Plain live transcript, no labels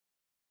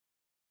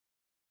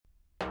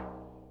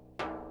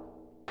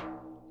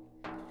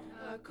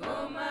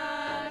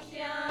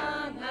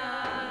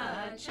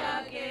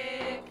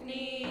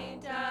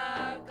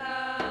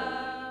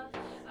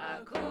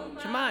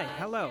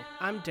Hello,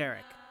 I'm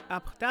Derek.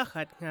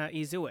 Apdachat nga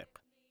izuik.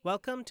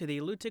 Welcome to the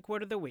Alutiiq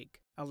Word of the Week,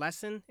 a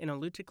lesson in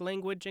Alutiiq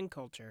language and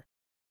culture.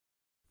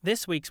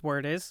 This week's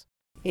word is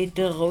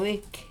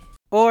Idrwik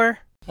or,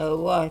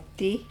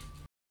 awati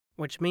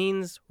which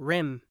means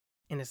rim.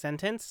 In a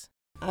sentence,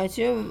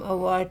 Ajum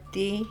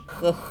awati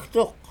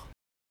khkhtuk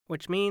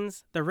which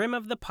means the rim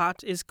of the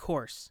pot is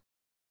coarse.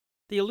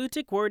 The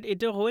Alutiiq word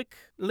idrwik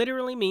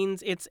literally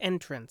means its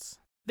entrance.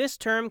 This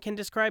term can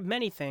describe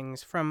many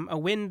things, from a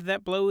wind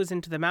that blows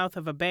into the mouth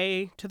of a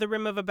bay to the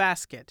rim of a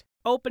basket.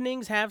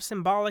 Openings have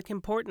symbolic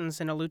importance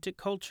in Alutiiq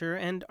culture,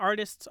 and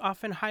artists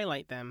often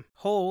highlight them.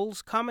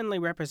 Holes, commonly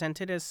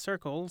represented as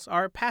circles,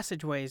 are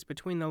passageways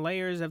between the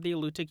layers of the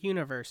Alutiiq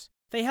universe.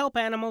 They help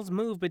animals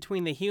move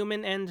between the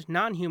human and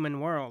non-human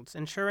worlds,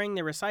 ensuring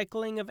the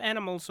recycling of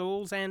animal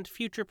souls and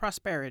future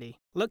prosperity.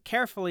 Look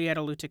carefully at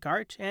Alutiiq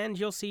art, and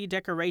you'll see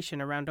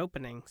decoration around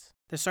openings.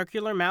 The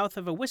circular mouth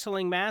of a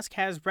whistling mask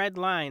has red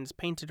lines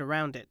painted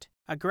around it.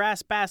 A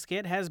grass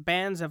basket has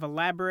bands of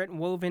elaborate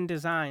woven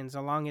designs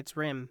along its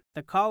rim.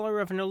 The collar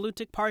of an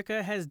Alutiiq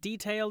parka has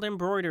detailed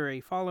embroidery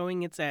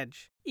following its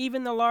edge.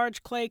 Even the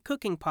large clay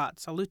cooking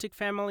pots Alutiiq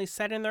families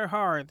set in their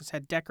hearths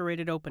had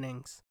decorated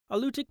openings.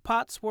 Alutiiq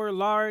pots were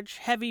large,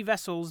 heavy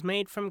vessels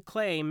made from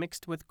clay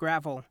mixed with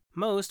gravel.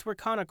 Most were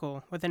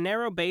conical, with a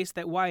narrow base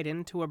that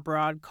widened to a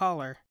broad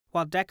collar.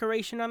 While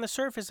decoration on the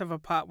surface of a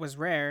pot was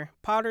rare,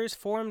 potters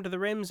formed the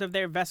rims of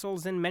their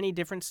vessels in many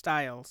different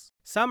styles.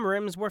 Some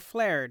rims were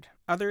flared,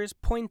 others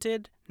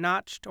pointed,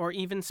 notched, or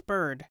even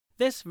spurred.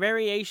 This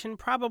variation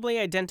probably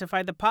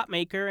identified the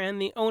potmaker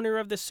and the owner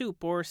of the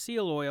soup or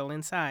seal oil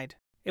inside.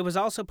 It was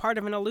also part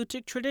of an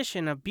Alutiiq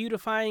tradition of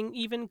beautifying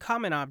even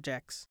common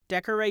objects.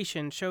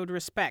 Decoration showed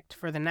respect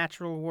for the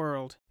natural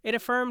world. It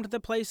affirmed the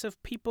place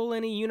of people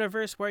in a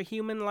universe where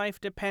human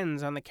life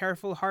depends on the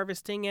careful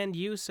harvesting and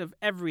use of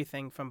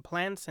everything from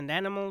plants and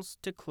animals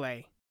to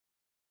clay.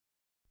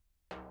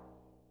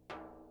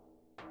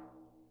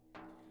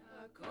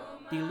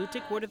 The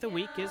Alutiiq Word of the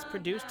Week is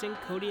produced in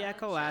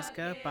Kodiak,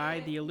 Alaska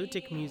by the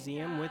Alutiiq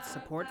Museum with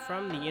support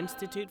from the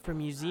Institute for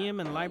Museum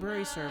and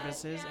Library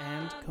Services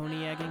and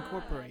Koniag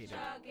Incorporated.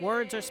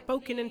 Words are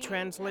spoken and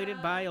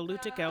translated by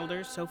Alutiiq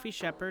elders Sophie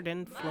Shepard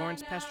and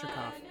Florence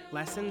Pestrikoff.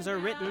 Lessons are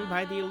written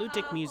by the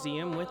Alutiiq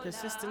Museum with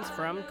assistance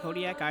from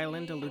Kodiak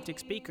Island Alutiiq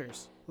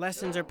speakers.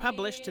 Lessons are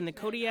published in the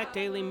Kodiak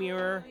Daily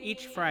Mirror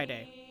each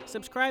Friday.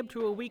 Subscribe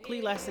to a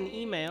weekly lesson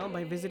email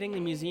by visiting the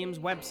museum's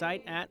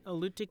website at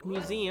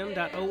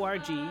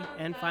alutiiqmuseum.org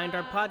and find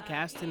our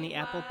podcast in the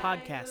Apple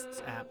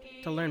Podcasts app.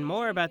 To learn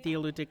more about the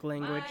Alutiiq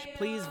language,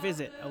 please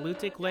visit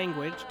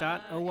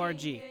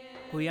alutiiqlanguage.org.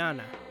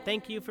 Guyana.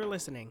 Thank you for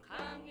listening.